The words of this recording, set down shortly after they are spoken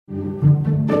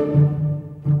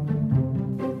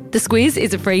The Squiz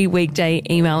is a free weekday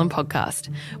email and podcast.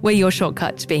 We're your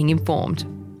shortcut to being informed.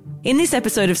 In this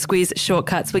episode of Squiz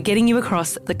Shortcuts, we're getting you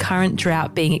across the current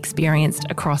drought being experienced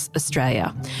across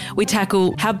Australia. We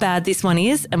tackle how bad this one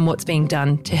is and what's being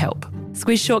done to help.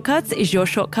 Squiz Shortcuts is your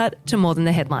shortcut to more than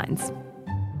the headlines.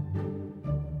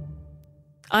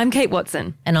 I'm Kate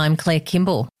Watson. And I'm Claire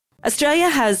Kimball. Australia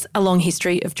has a long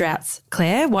history of droughts.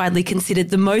 Claire, widely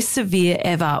considered the most severe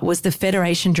ever, was the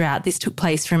Federation drought. This took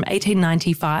place from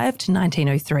 1895 to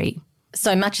 1903.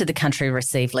 So much of the country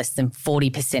received less than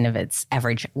 40% of its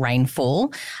average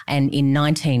rainfall. And in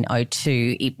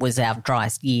 1902, it was our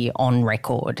driest year on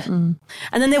record. And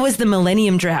then there was the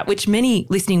Millennium Drought, which many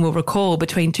listening will recall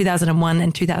between 2001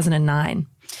 and 2009.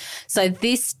 So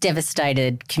this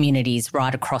devastated communities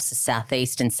right across the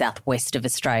southeast and southwest of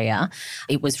Australia.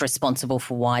 It was responsible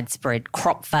for widespread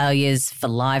crop failures, for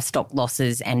livestock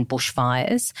losses and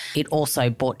bushfires. It also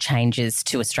brought changes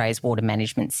to Australia's water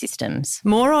management systems.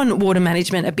 More on water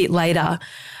management a bit later.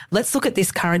 Let's look at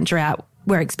this current drought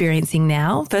we're experiencing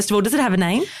now. First of all, does it have a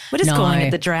name? We're just calling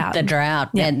it the drought. The drought.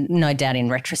 Yeah. And no doubt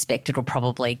in retrospect it'll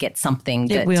probably get something.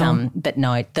 It will. But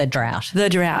no, the drought.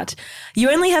 The drought. You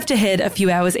only have to head a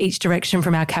few hours each direction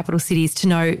from our capital cities to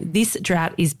know this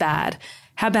drought is bad.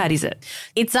 How bad is it?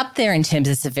 It's up there in terms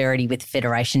of severity with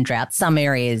Federation drought. Some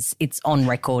areas it's on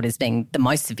record as being the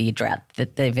most severe drought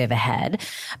that they've ever had.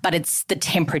 But it's the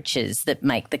temperatures that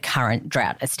make the current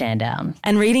drought a standout.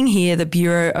 And reading here, the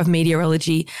Bureau of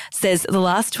Meteorology says the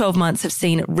last 12 months have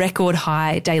seen record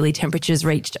high daily temperatures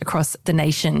reached across the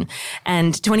nation.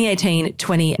 And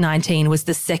 2018-2019 was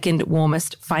the second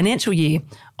warmest financial year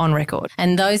on record.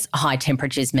 And those high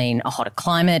temperatures mean a hotter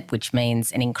climate, which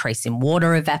means an increase in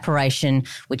water evaporation,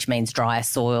 which means drier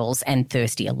soils and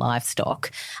thirstier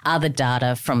livestock. Other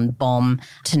data from the BOM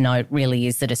to note really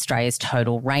is that Australia's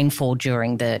total rainfall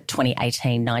during the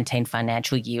 2018-19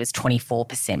 financial year was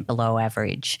 24% below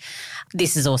average.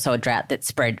 This is also a drought that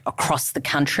spread across the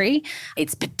country.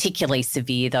 It's particularly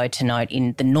severe, though, to note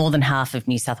in the northern half of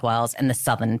New South Wales and the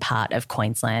southern part of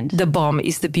Queensland. The BOM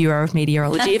is the Bureau of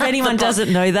Meteorology. If anyone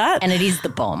doesn't know that. And it is the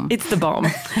BOM. It's the BOM.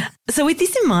 So with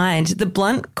this in mind, the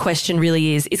blunt question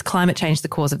really is climate change the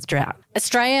cause of the drought?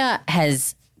 Australia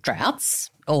has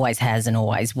droughts, always has and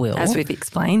always will. As we've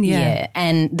explained, yeah.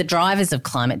 And the drivers of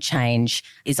climate change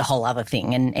is a whole other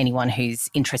thing, and anyone who's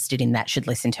interested in that should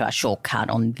listen to our shortcut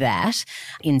on that.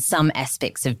 In some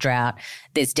aspects of drought,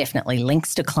 there's definitely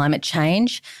links to climate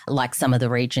change, like some of the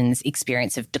region's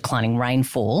experience of declining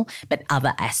rainfall, but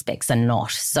other aspects are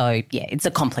not. So, yeah, it's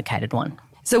a complicated one.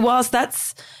 So whilst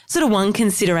that's sort of one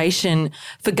consideration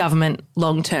for government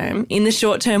long term, in the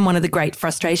short term, one of the great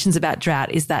frustrations about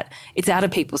drought is that it's out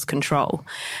of people's control.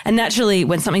 And naturally,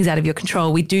 when something's out of your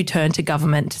control, we do turn to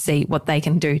government to see what they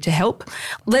can do to help.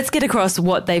 Let's get across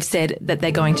what they've said that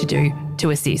they're going to do to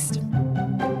assist.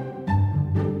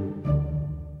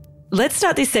 Let's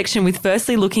start this section with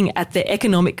firstly looking at the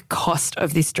economic cost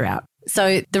of this drought.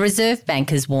 So the Reserve Bank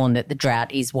has warned that the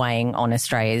drought is weighing on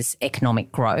Australia's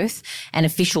economic growth, and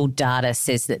official data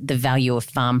says that the value of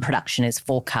farm production is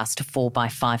forecast to fall by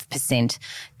 5%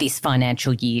 this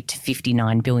financial year to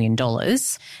 $59 billion.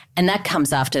 And that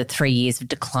comes after 3 years of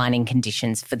declining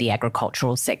conditions for the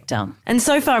agricultural sector. And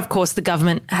so far, of course, the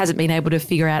government hasn't been able to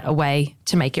figure out a way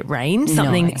to make it rain,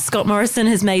 something Scott Morrison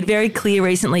has made very clear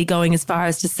recently, going as far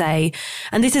as to say,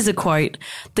 and this is a quote,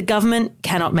 "The government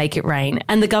cannot make it rain,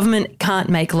 and the government can't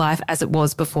make life as it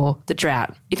was before the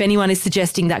drought. If anyone is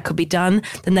suggesting that could be done,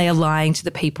 then they are lying to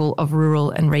the people of rural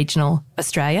and regional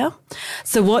Australia."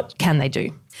 So what can they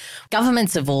do?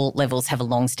 Governments of all levels have a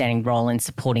long-standing role in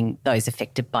supporting those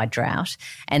affected by drought,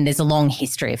 and there's a long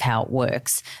history of how it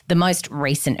works. The most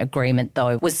recent agreement,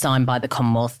 though, was signed by the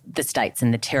Commonwealth, the states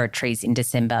and the territories in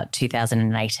December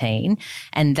 2018,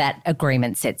 and that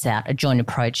agreement sets out a joint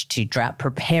approach to drought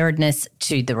preparedness,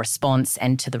 to the response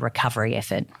and to the recovery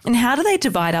effort. And how do they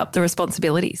divide up the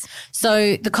responsibilities?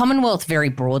 So the Commonwealth very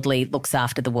broadly looks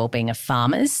after the wellbeing of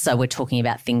farmers, so we're talking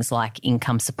about things like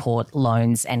income support,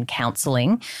 loans and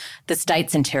counselling. The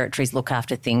states and territories look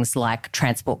after things like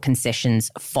transport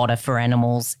concessions, fodder for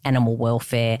animals, animal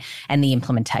welfare, and the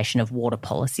implementation of water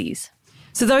policies.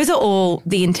 So those are all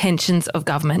the intentions of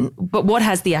government, but what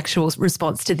has the actual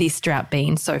response to this drought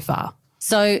been so far?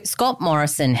 So Scott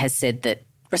Morrison has said that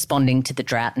Responding to the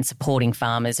drought and supporting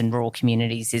farmers and rural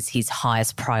communities is his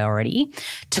highest priority.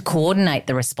 To coordinate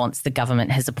the response, the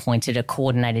government has appointed a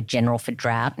Coordinator General for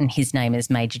Drought, and his name is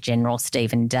Major General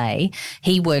Stephen Day.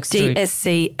 He works through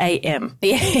DSCAM.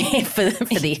 Yeah, for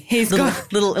the he's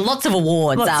got lots of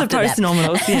awards, lots after of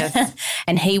post-nominals, yes.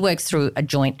 And he works through a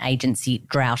joint agency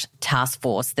drought task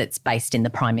force that's based in the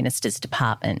Prime Minister's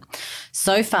department.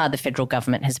 So far, the federal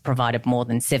government has provided more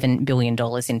than $7 billion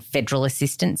in federal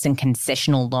assistance and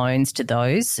concessional loans to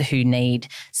those who need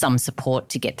some support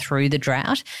to get through the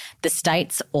drought. The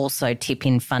states also tip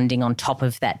in funding on top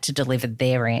of that to deliver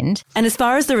their end. And as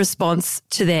far as the response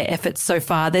to their efforts so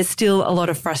far, there's still a lot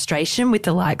of frustration with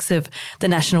the likes of the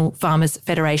National Farmers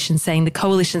Federation saying the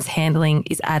coalition's handling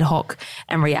is ad hoc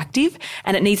and reactive,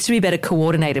 and it needs to be better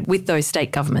coordinated with those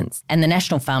state governments. And the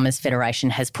National Farmers Federation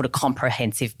has put a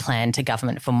comprehensive plan to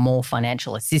government for more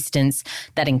financial assistance.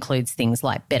 That includes things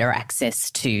like better access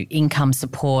to income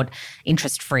support,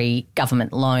 interest-free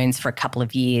government loans for a couple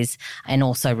of years, and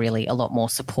also really a lot more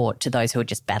support to those who are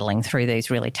just battling through these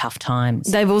really tough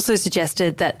times. They've also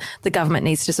suggested that the government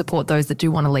needs to support those that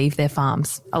do want to leave their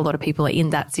farms. A lot of people are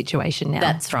in that situation now.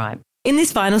 That's right. In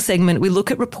this final segment, we look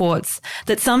at reports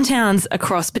that some towns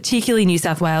across particularly New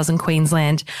South Wales and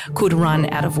Queensland could run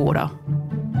out of water.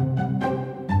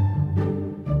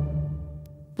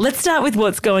 Let's start with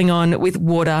what's going on with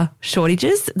water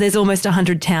shortages. There's almost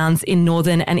 100 towns in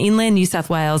northern and inland New South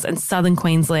Wales and southern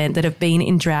Queensland that have been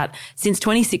in drought since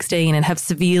 2016 and have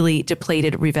severely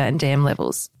depleted river and dam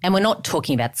levels. And we're not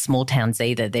talking about small towns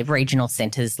either. They're regional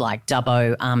centres like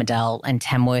Dubbo, Armidale and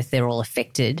Tamworth. They're all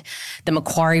affected. The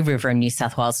Macquarie River in New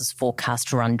South Wales is forecast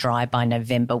to run dry by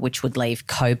November, which would leave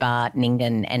Cobart,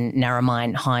 Nyngan and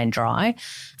Narromine high and dry.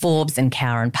 Forbes and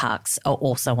Cowran Parks are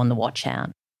also on the watch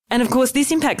out. And of course,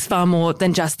 this impacts far more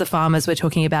than just the farmers. We're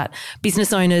talking about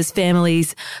business owners,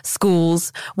 families,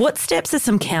 schools. What steps are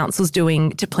some councils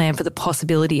doing to plan for the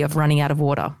possibility of running out of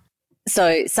water?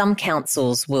 So some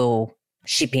councils will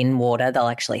ship in water. They'll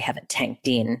actually have it tanked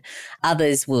in.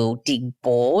 Others will dig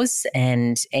bores,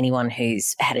 and anyone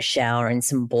who's had a shower in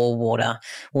some bore water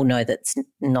will know that's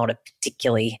not a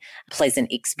particularly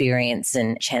pleasant experience,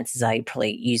 and chances are you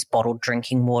probably use bottled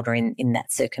drinking water in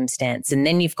that circumstance. And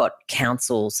then you've got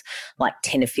councils like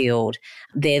Tenterfield.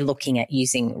 They're looking at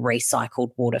using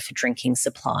recycled water for drinking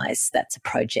supplies. That's a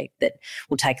project that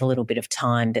will take a little bit of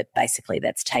time, but basically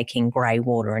that's taking grey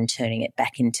water and turning it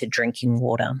back into drinking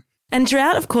water. And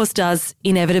drought, of course, does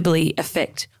inevitably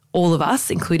affect all of us,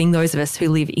 including those of us who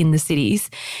live in the cities.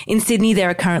 In Sydney, there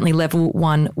are currently level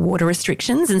 1 water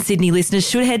restrictions, and Sydney listeners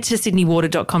should head to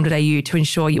sydneywater.com.au to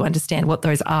ensure you understand what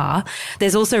those are.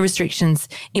 There's also restrictions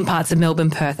in parts of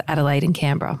Melbourne, Perth, Adelaide and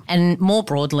Canberra. And more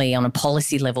broadly, on a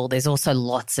policy level, there's also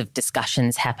lots of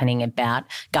discussions happening about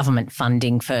government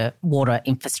funding for water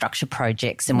infrastructure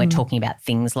projects, and we're talking about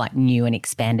things like new and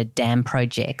expanded dam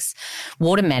projects.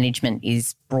 Water management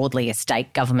is broadly a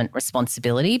state government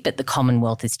responsibility, but the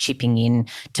Commonwealth is chipping in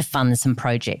to fund some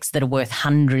projects that are worth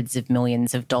hundreds of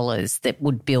millions of dollars that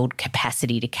would build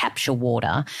capacity to capture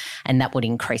water, and that would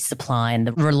increase supply and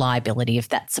the reliability of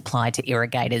that supply to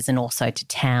irrigators and also to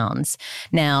towns.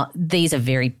 Now, these are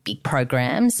very big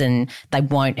programs and they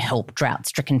won't help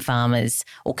drought-stricken farmers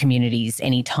or communities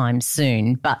anytime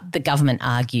soon, but the government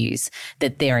argues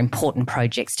that they're important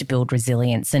projects to build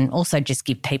resilience and also just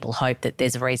give people hope that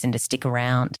there's a reason to stick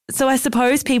around. So I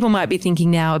suppose people might be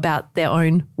thinking now about their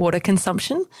own water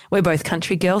consumption. We're both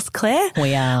country girls, Claire.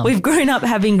 We are. We've grown up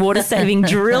having water saving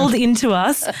drilled into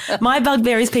us. My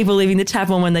bugbear is people leaving the tap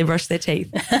on when they brush their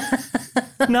teeth.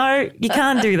 No, you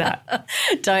can't do that.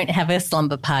 Don't have a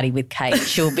slumber party with Kate.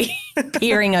 She'll be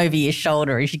peering over your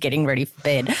shoulder as you're getting ready for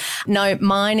bed. No,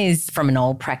 mine is from an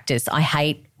old practice. I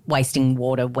hate wasting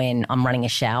water when I'm running a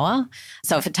shower.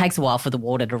 So if it takes a while for the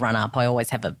water to run up, I always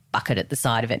have a bucket at the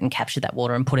side of it and capture that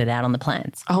water and put it out on the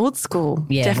plants. Old school.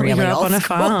 Yeah, definitely really grew up old on a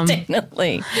school, farm.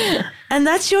 Definitely. And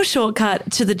that's your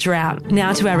shortcut to the drought.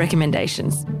 Now to our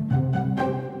recommendations.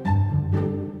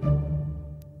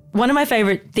 One of my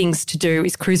favourite things to do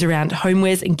is cruise around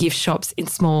homewares and gift shops in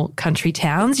small country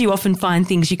towns. You often find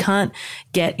things you can't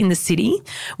get in the city.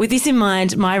 With this in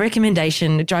mind, my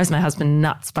recommendation, it drives my husband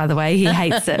nuts, by the way. He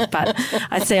hates it, but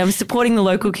I'd say I'm supporting the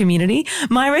local community.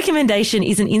 My recommendation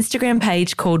is an Instagram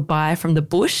page called Buy from the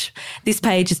Bush. This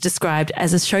page is described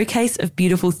as a showcase of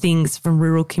beautiful things from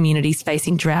rural communities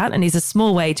facing drought and is a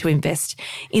small way to invest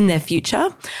in their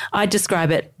future. I describe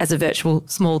it as a virtual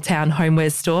small town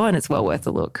homewares store, and it's well worth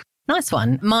a look. Nice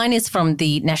one. Mine is from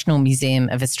the National Museum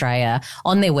of Australia.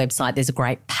 On their website, there's a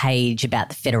great page about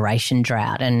the Federation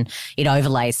drought, and it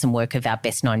overlays some work of our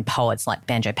best-known poets like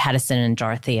Banjo Paterson and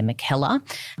Dorothea McKellar.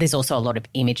 There's also a lot of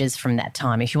images from that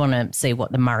time. If you want to see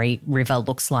what the Murray River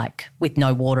looks like with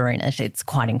no water in it, it's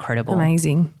quite incredible.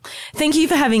 Amazing. Thank you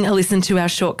for having a listen to our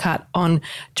shortcut on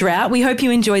drought. We hope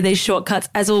you enjoy these shortcuts.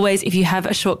 As always, if you have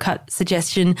a shortcut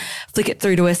suggestion, flick it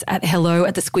through to us at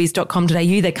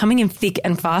hello@thesquiz.com.au. They're coming in thick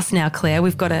and fast now, Claire.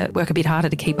 We've got to work a bit harder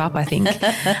to keep up, I think.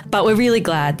 But we're really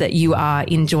glad that you are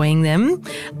enjoying them.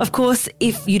 Of course,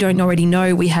 if you don't already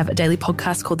know, we have a daily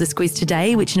podcast called The Squiz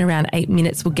Today, which in around 8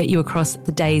 minutes will get you across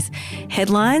the day's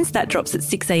headlines. That drops at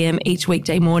 6 a.m. each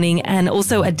weekday morning, and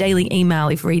also a daily email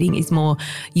if reading is more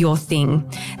your thing.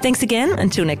 Thanks again.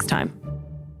 Until next time.